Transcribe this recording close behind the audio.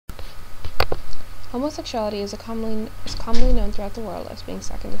Homosexuality is commonly known throughout the world as being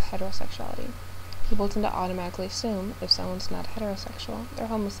second to heterosexuality. People tend to automatically assume if someone's not heterosexual, they're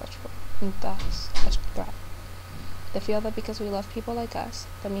homosexual, and thus a threat. They feel that because we love people like us,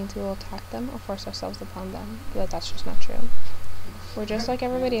 that means we will attack them or force ourselves upon them, but that's just not true. We're just like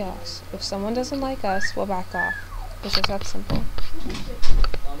everybody else. If someone doesn't like us, we'll back off. It's just that simple.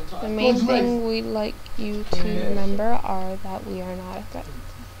 The main thing we'd like you to remember are that we are not a threat.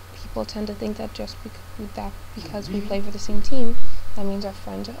 People tend to think that just because we play for the same team, that means our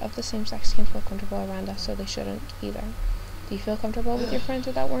friends of the same sex can feel comfortable around us, so they shouldn't either. Do you feel comfortable with your friends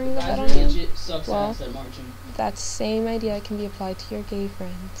without worrying about that on you? Well, that same idea can be applied to your gay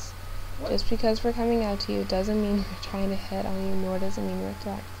friends. Just because we're coming out to you doesn't mean we're trying to hit on you, nor does it mean we're a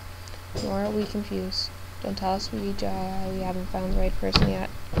threat. Nor are we confused. Don't tell us we haven't found the right person yet.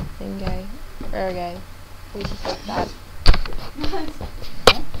 I'm gay. Or gay. We just like that.